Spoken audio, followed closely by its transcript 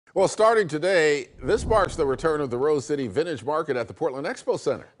Well, starting today, this marks the return of the Rose City Vintage Market at the Portland Expo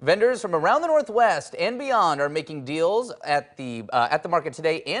Center. Vendors from around the Northwest and beyond are making deals at the market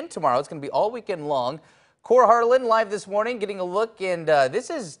today and tomorrow. It's going to be all weekend long. Cor Harlan live this morning getting a look, and this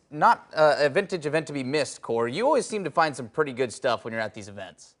is not a vintage event to be missed, Cor. You always seem to find some pretty good stuff when you're at these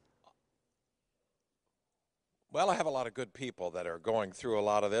events. Well, I have a lot of good people that are going through a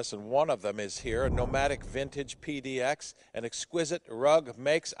lot of this, and one of them is here, Nomadic Vintage PDX. An exquisite rug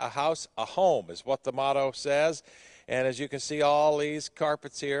makes a house a home is what the motto says. And as you can see, all these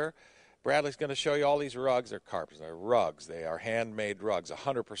carpets here, Bradley's going to show you all these rugs. They're carpets, they're rugs. They are handmade rugs.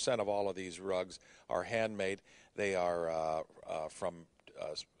 100% of all of these rugs are handmade. They are from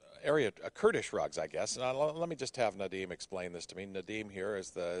Kurdish rugs, I guess. Now, let me just have Nadim explain this to me. Nadim here is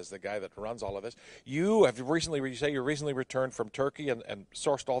the guy that runs all of this. You have recently, you say you recently returned from Turkey and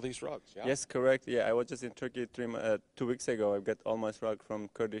sourced all these rugs, yeah? Yes, correct. Yeah, I was just in Turkey 2 weeks ago. I got all my rugs from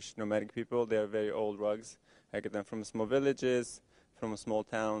Kurdish nomadic people. They are very old rugs. I get them from small villages, from small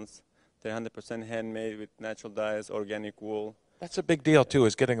towns. They're 100% handmade with natural dyes, organic wool. That's a big deal, too,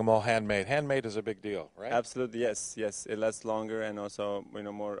 is getting them all handmade. Handmade is a big deal, right? Absolutely, yes, yes. It lasts longer and also,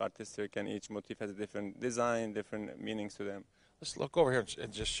 more artistic, and each motif has a different design, different meanings to them. Let's look over here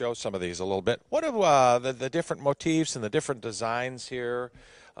and just show some of these a little bit. What are the different motifs and the different designs here?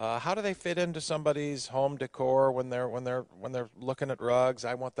 How do they fit into somebody's home decor when they're looking at rugs?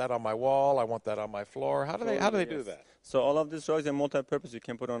 I want that on my wall. I want that on my floor. How do they do that? So all of these rugs are multi-purpose. You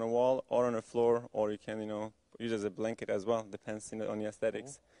can put on a wall or on a floor, or you can use as a blanket as well. Depends on the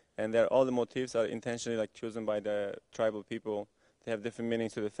aesthetics. And all the motifs are intentionally chosen by the tribal people. They have different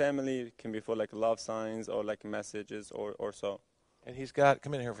meanings to the family. It can be for love signs or messages or so. And he's got,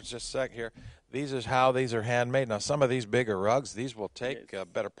 come in here for just a sec here. These is how these are handmade. Now, some of these bigger rugs, these will take a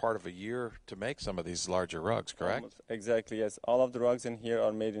better part of a year to make some of these larger rugs, correct? Almost. Exactly, yes. All of the rugs in here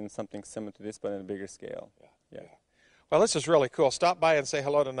are made in something similar to this, but on a bigger scale. Yeah. Well, this is really cool. Stop by and say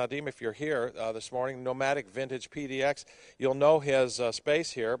hello to Nadim if you're here this morning. Nomadic Vintage PDX. You'll know his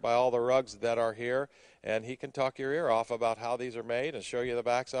space here by all the rugs that are here, and he can talk your ear off about how these are made and show you the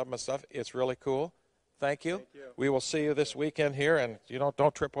backs of them and stuff. It's really cool. Thank you. We will see you this weekend here, and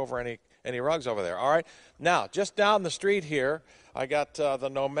don't trip over any rugs over there. All right. Now, just down the street here, I got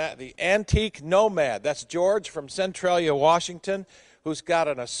the Antique Nomad. That's George from Centralia, Washington, who's got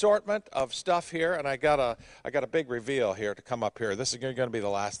an assortment of stuff here, and I got a big reveal here to come up here. This is going to be the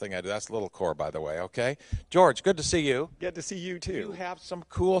last thing I do. That's Little Core, by the way. Okay, George, good to see you. Good to see you too. You have some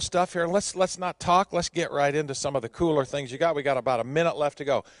cool stuff here. Let's not talk. Let's get right into some of the cooler things you got. We got about a minute left to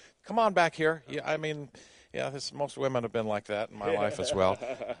go. Come on back here. Most women have been like that in my life as well.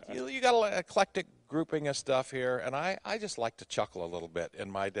 You got an eclectic grouping of stuff here, and I just like to chuckle a little bit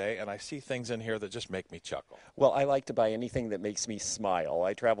in my day, and I see things in here that just make me chuckle. Well, I like to buy anything that makes me smile.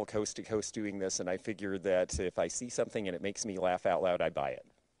 I travel coast to coast doing this, and I figure that if I see something and it makes me laugh out loud, I buy it.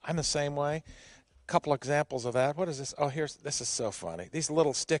 I'm the same way. Couple examples of that. What is this? Oh, this is so funny. These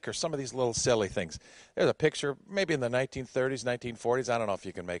little stickers, some of these little silly things. There's a picture, maybe in the 1930s, 1940s. I don't know if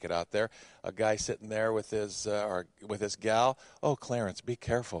you can make it out there. A guy sitting there with his gal. Oh, Clarence, be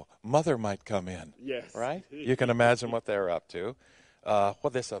careful. Mother might come in. Yes. Right? You can imagine what they're up to.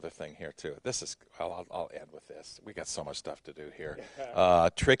 This other thing here too. This is. Well, I'll end with this. We got so much stuff to do here.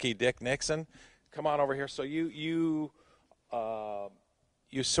 Tricky Dick Nixon, come on over here. So you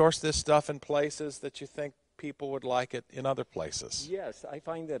source this stuff in places that you think people would like it in other places. Yes, I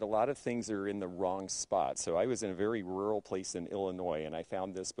find that a lot of things are in the wrong spot. So I was in a very rural place in Illinois, and I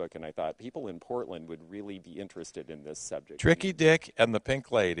found this book, and I thought people in Portland would really be interested in this subject. Tricky Dick and the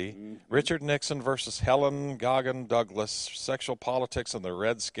Pink Lady, Richard Nixon versus Helen Goggin Douglas, Sexual Politics and the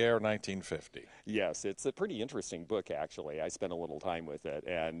Red Scare, 1950. Yes, it's a pretty interesting book, actually. I spent a little time with it.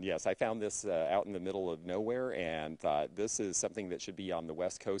 And, yes, I found this out in the middle of nowhere and thought this is something that should be on the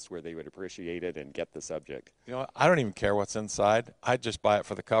West Coast where they would appreciate it and get the subject. I don't even care what's inside. I'd just buy it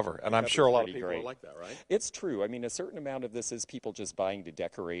for the cover. And I'm sure a lot of people are like that, right? It's true. I mean, a certain amount of this is people just buying to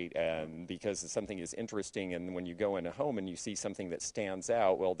decorate and because something is interesting. And when you go in a home and you see something that stands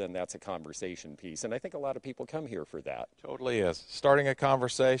out, well, then that's a conversation piece. And I think a lot of people come here for that. Totally is. Starting a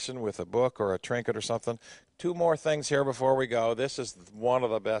conversation with a book or a trinket or something. Two more things here before we go. This is one of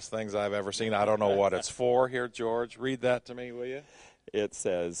the best things I've ever seen. I don't know what it's for here, George. Read that to me, will you? It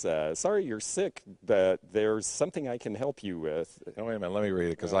says, sorry you're sick, but there's something I can help you with. Oh, wait a minute. Let me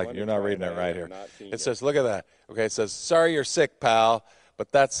read it because you're not reading it right here. It says, look at that. Okay, it says, sorry you're sick, pal,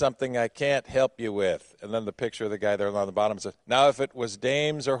 but that's something I can't help you with. And then the picture of the guy there on the bottom says, now if it was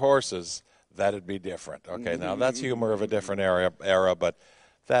dames or horses, that'd be different. Okay, now that's humor of a different era, but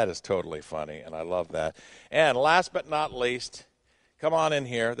that is totally funny, and I love that. And last but not least, come on in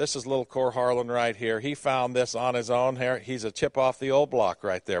here. This is little Core Harlan right here. He found this on his own here. He's a chip off the old block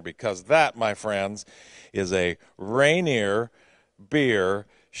right there, because that, my friends, is a Rainier beer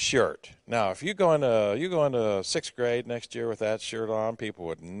shirt. Now, if you go into 6th grade next year with that shirt on, people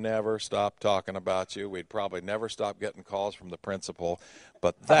would never stop talking about you. We'd probably never stop getting calls from the principal.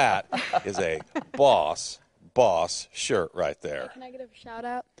 But that is a boss shirt right there. Can I get a shout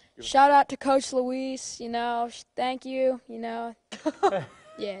out? Shout out to Coach Luis, thank you,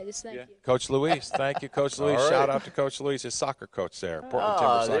 Yeah, just thank you. Coach Luis, thank you, Coach Luis. All right. Shout out to Coach Luis, his soccer coach there, Portland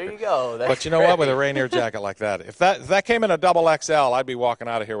Timber Oh, Soccer. there you go. That's But you know what? With a great. Rainier jacket like that, if that came in a double XL, I'd be walking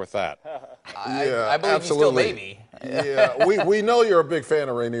out of here with that. I believe you still may be. Yeah, we know you're a big fan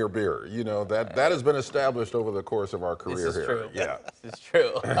of Rainier beer. That has been established over the course of our career This is here. true. Yeah. This is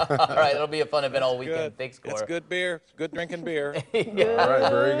true. All right, it'll be a fun event all weekend. Good. Thanks, Core. It's good beer. It's good drinking beer. All right,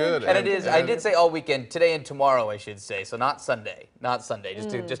 very good. And it is. I did say all weekend, today and tomorrow, I should say. So not Sunday. Not Sunday.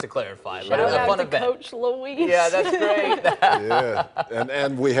 Just to clarify. But Shout a out fun to event. Coach Luis. Yeah, that's great. Yeah,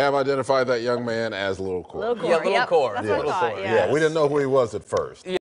 and we have identified that young man as Little Core. Little Core. Yeah, little Yep, Core. That's Yeah. what I Little thought. Core. Yeah. Yeah, we didn't know who he was at first.